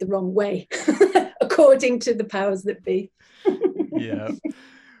voted the wrong way, according to the powers that be. Yeah.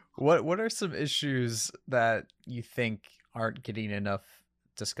 What are some issues that you think aren't getting enough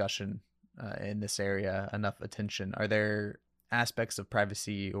discussion in this area, enough attention? Are there aspects of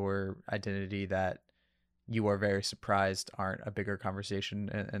privacy or identity that you are very surprised aren't a bigger conversation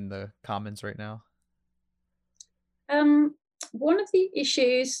in the commons right now? One of the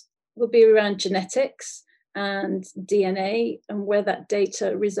issues will be around genetics and DNA and where that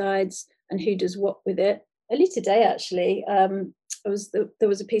data resides and who does what with it. Early today, actually, there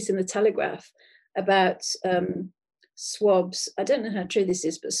was a piece in the Telegraph about swabs. I don't know how true this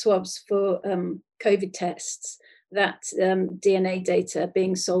is, but swabs for COVID tests, that DNA data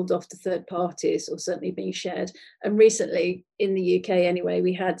being sold off to third parties or certainly being shared. And recently in the UK anyway,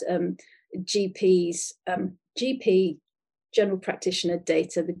 we had GP general practitioner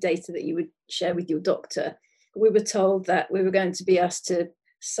data, the data that you would share with your doctor. We were told that we were going to be asked to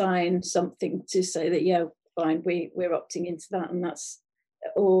sign something to say that, yeah, fine, we're opting into that, and that's,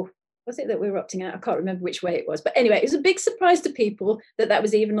 or was it that we were opting out? I can't remember which way it was. But anyway, it was a big surprise to people that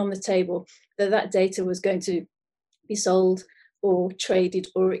was even on the table, that data was going to be sold or traded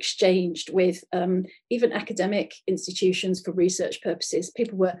or exchanged with even academic institutions for research purposes.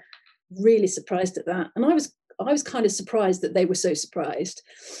 People were really surprised at that, and I was kind of surprised that they were so surprised,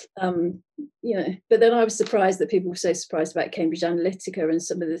 you know. But then I was surprised that people were so surprised about Cambridge Analytica and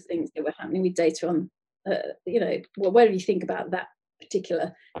some of the things that were happening with data on, you know. Well, what do you think about that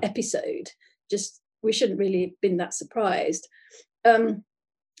particular episode? Just, we shouldn't really have been that surprised.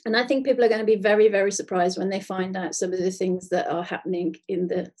 And I think people are going to be very, very surprised when they find out some of the things that are happening in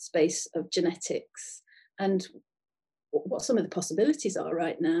the space of genetics and what some of the possibilities are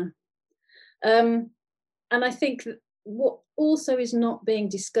right now. And I think that what also is not being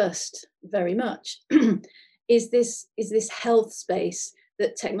discussed very much is this health space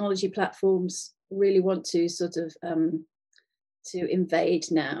that technology platforms really want to sort of to invade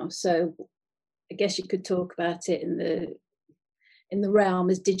now. So I guess you could talk about it in the realm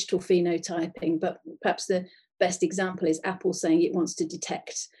as digital phenotyping, but perhaps the best example is Apple saying it wants to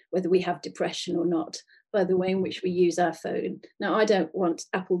detect whether we have depression or not by the way in which we use our phone. Now, I don't want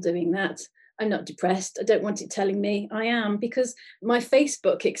Apple doing that. I'm not depressed. I don't want it telling me I am, because my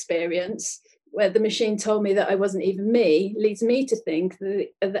Facebook experience, where the machine told me that I wasn't even me, leads me to think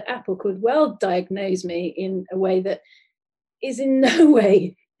that Apple could well diagnose me in a way that is in no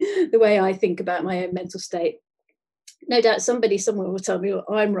way the way I think about my own mental state. no doubt somebody somewhere will tell me, oh,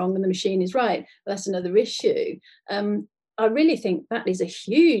 I'm wrong and the machine is right. That's another issue. I really think that is a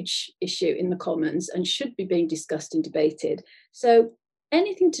huge issue in the Commons and should be being discussed and debated. So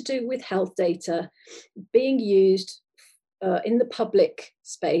anything to do with health data being used in the public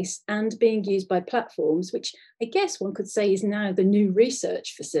space and being used by platforms, which I guess one could say is now the new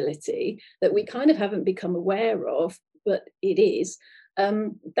research facility that we kind of haven't become aware of, but it is.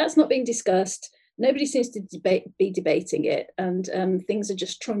 That's not being discussed. Nobody seems to be debating it, and things are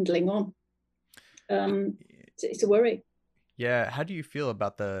just trundling on. It's a worry. Yeah, how do you feel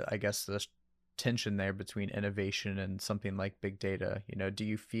about I guess, the tension there between innovation and something like big data? Do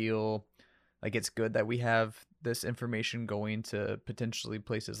you feel like it's good that we have this information going to potentially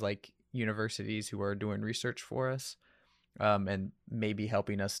places like universities who are doing research for us, and maybe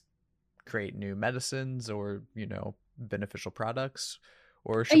helping us create new medicines or, beneficial products?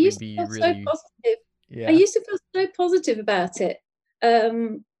 Or I should we used to be feel so really, positive. I yeah, used to feel so positive about it.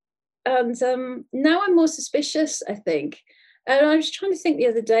 Um, and now I'm more suspicious, I think. And I was trying to think the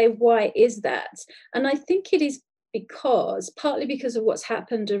other day, why is that? And I think it is partly because of what's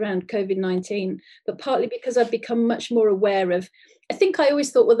happened around COVID-19, but partly because I've become much more aware of, I think I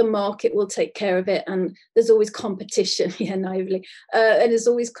always thought, well, the market will take care of it and there's always competition, yeah, naively, and there's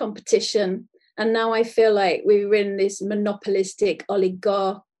always competition. And now I feel like we're in this monopolistic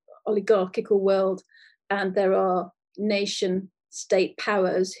oligarchical world, and there are nation state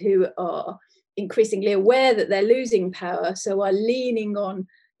powers who are increasingly aware that they're losing power, so are leaning on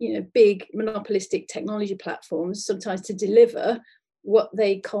big monopolistic technology platforms sometimes to deliver what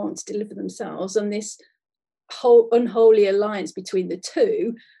they can't deliver themselves, and this whole unholy alliance between the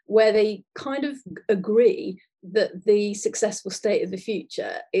two where they kind of agree that the successful state of the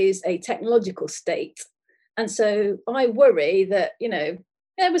future is a technological state. And so I worry that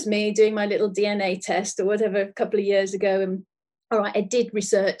that was me doing my little DNA test or whatever a couple of years ago, and all right, I did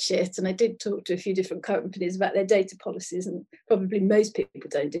research it and I did talk to a few different companies about their data policies, and probably most people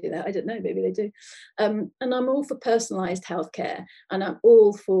don't do that. I don't know, maybe they do. And I'm all for personalised healthcare, and I'm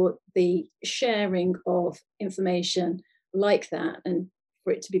all for the sharing of information like that, and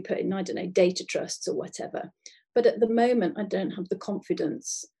for it to be put in, I don't know, data trusts or whatever. But at the moment, I don't have the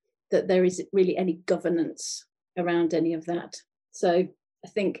confidence that there is really any governance around any of that. So I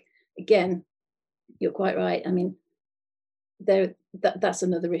think, again, you're quite right. I mean, that's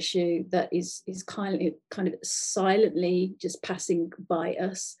another issue that is kind of silently just passing by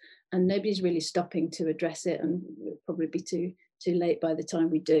us, and nobody's really stopping to address it, and it'll probably be too late by the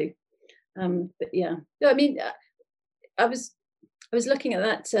time we do. But yeah, I mean, I was looking at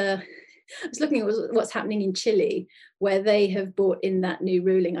that. I was looking at what's happening in Chile, where they have brought in that new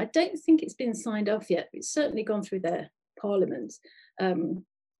ruling. I don't think it's been signed off yet. It's certainly gone through their parliament,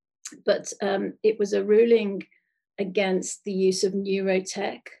 but it was a ruling against the use of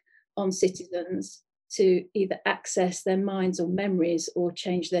neurotech on citizens to either access their minds or memories or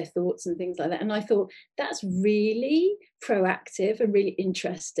change their thoughts and things like that. And I thought that's really proactive and really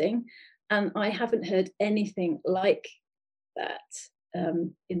interesting. And I haven't heard anything like that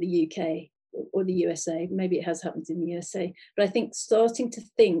in the UK or the USA. Maybe it has happened in the USA, but I think starting to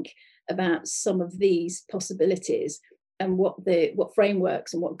think about some of these possibilities and what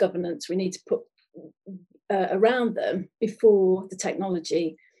frameworks and what governance we need to put around them before the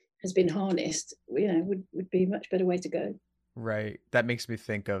technology has been harnessed, would be a much better way to go. right. That makes me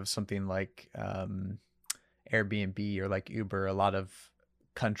think of something like Airbnb or like Uber. A lot of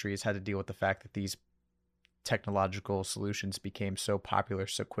countries had to deal with the fact that these technological solutions became so popular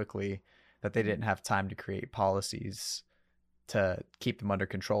so quickly that they didn't have time to create policies to keep them under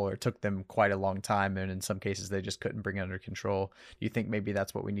control, or it took them quite a long time, and in some cases they just couldn't bring it under control. Do you think maybe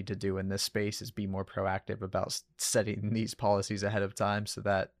that's what we need to do in this space, is be more proactive about setting these policies ahead of time so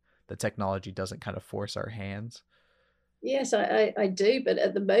that the technology doesn't kind of force our hands? Yes, I do. But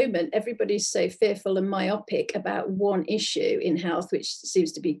at the moment, everybody's so fearful and myopic about one issue in health, which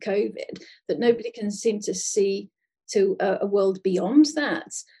seems to be COVID, that nobody can seem to see to a world beyond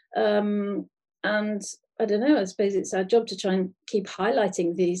that. And I don't know, I suppose it's our job to try and keep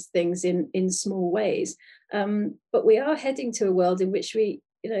highlighting these things in small ways. But we are heading to a world in which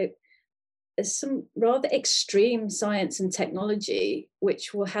there's some rather extreme science and technology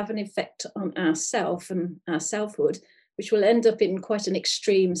which will have an effect on ourself and our selfhood, which will end up in quite an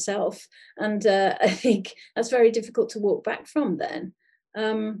extreme self. And I think that's very difficult to walk back from then.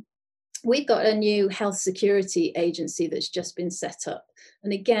 We've got a new health security agency that's just been set up.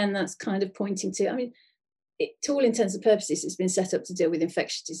 And again, that's kind of pointing to, I mean, to all intents and purposes, it's been set up to deal with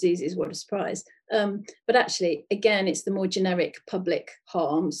infectious diseases. What a surprise. But actually, again, it's the more generic public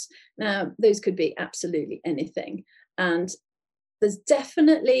harms. Now, those could be absolutely anything. And there's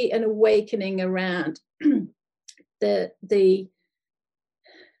definitely an awakening around the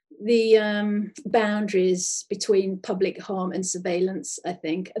boundaries between public harm and surveillance. I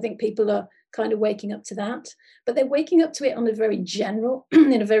think people are kind of waking up to that, but they're waking up to it on a very general,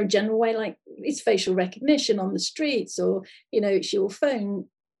 in a very general way, like it's facial recognition on the streets, or it's your phone,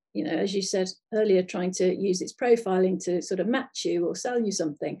 as you said earlier, trying to use its profiling to sort of match you or sell you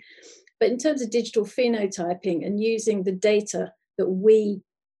something. But in terms of digital phenotyping and using the data that we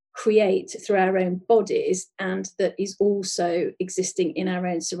create through our own bodies, and that is also existing in our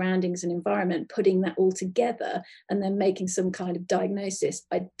own surroundings and environment, putting that all together and then making some kind of diagnosis,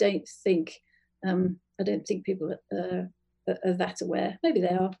 I don't think people are that aware. Maybe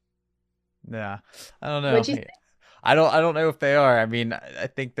they are. Yeah, I don't know. What do you think? I don't know if they are. I mean, I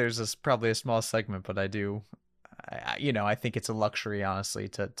think there's probably a small segment, but I think it's a luxury, honestly,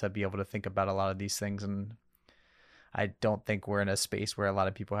 to be able to think about a lot of these things. And I don't think we're in a space where a lot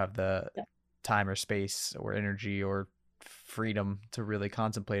of people have the time or space or energy or freedom to really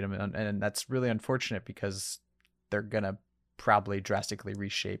contemplate them. And that's really unfortunate, because they're going to probably drastically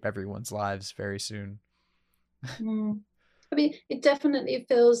reshape everyone's lives very soon. I mean, it definitely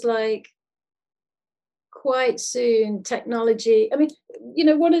feels like quite soon technology. I mean,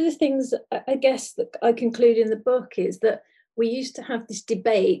 one of the things I guess that I conclude in the book is that we used to have this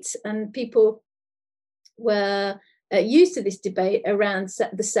debate, and people were used to this debate around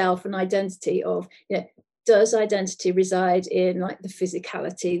the self and identity of, does identity reside in like the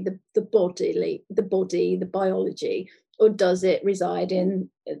physicality, the body, the biology, or does it reside in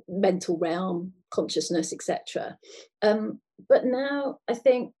mental realm, consciousness, etc. But now I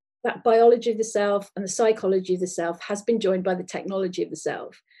think that biology of the self and the psychology of the self has been joined by the technology of the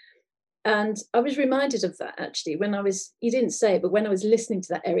self. And I was reminded of that actually when he didn't say it, but when I was listening to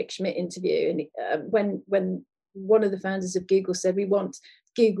that Eric Schmidt interview, and when one of the founders of Google said, we want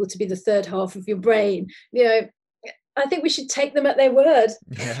Google to be the third half of your brain, I think we should take them at their word.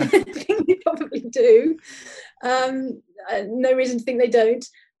 Yeah. I think they probably do. No reason to think they don't.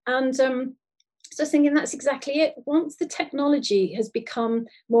 And so I was thinking that's exactly it. Once the technology has become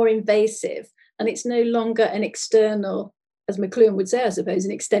more invasive and it's no longer an external, as McLuhan would say, I suppose,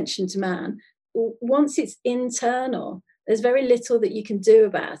 an extension to man, once it's internal, there's very little that you can do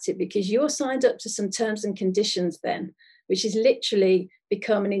about it, because you're signed up to some terms and conditions then, which is literally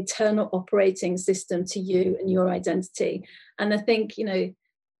become an internal operating system to you and your identity. And I think,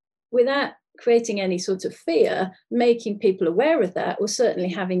 without creating any sort of fear, making people aware of that, or certainly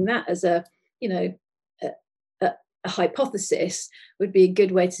having that as a hypothesis, would be a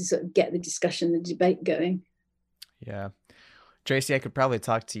good way to sort of get the discussion, the debate going. Yeah. Tracy, I could probably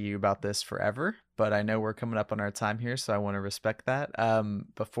talk to you about this forever, but I know we're coming up on our time here, so I want to respect that.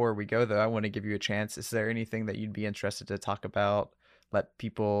 Before we go, though, I want to give you a chance. Is there anything that you'd be interested to talk about, let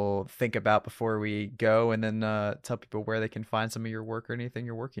people think about before we go, and then tell people where they can find some of your work or anything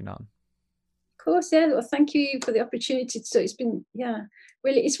you're working on? Of course, yeah. Well, thank you for the opportunity to talk. It's been,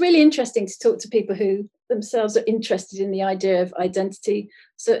 it's really interesting to talk to people who themselves are interested in the idea of identity.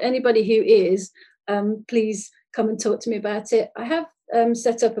 So anybody who is, please come and talk to me about it. I have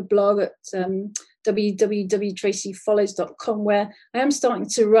set up a blog at www.tracyfollows.com, where I am starting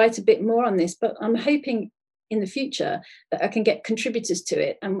to write a bit more on this, but I'm hoping in the future that I can get contributors to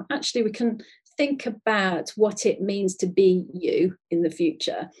it, and actually we can think about what it means to be you in the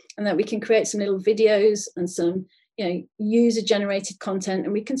future, and that we can create some little videos and some user generated content,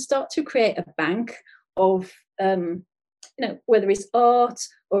 and we can start to create a bank of whether it's art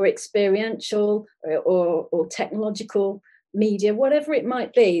or experiential or technological media, whatever it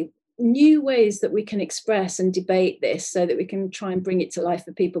might be, new ways that we can express and debate this, so that we can try and bring it to life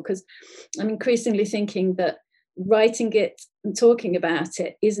for people. Because I'm increasingly thinking that writing it and talking about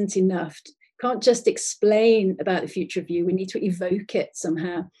it isn't enough. Can't just explain about the future of you. We need to evoke it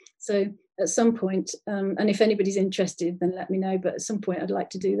somehow. So at some point, and if anybody's interested, then let me know. But at some point, I'd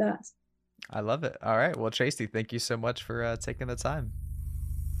like to do that. I love it. All right. Well, Tracy, thank you so much for taking the time.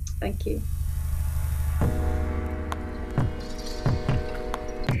 Thank you.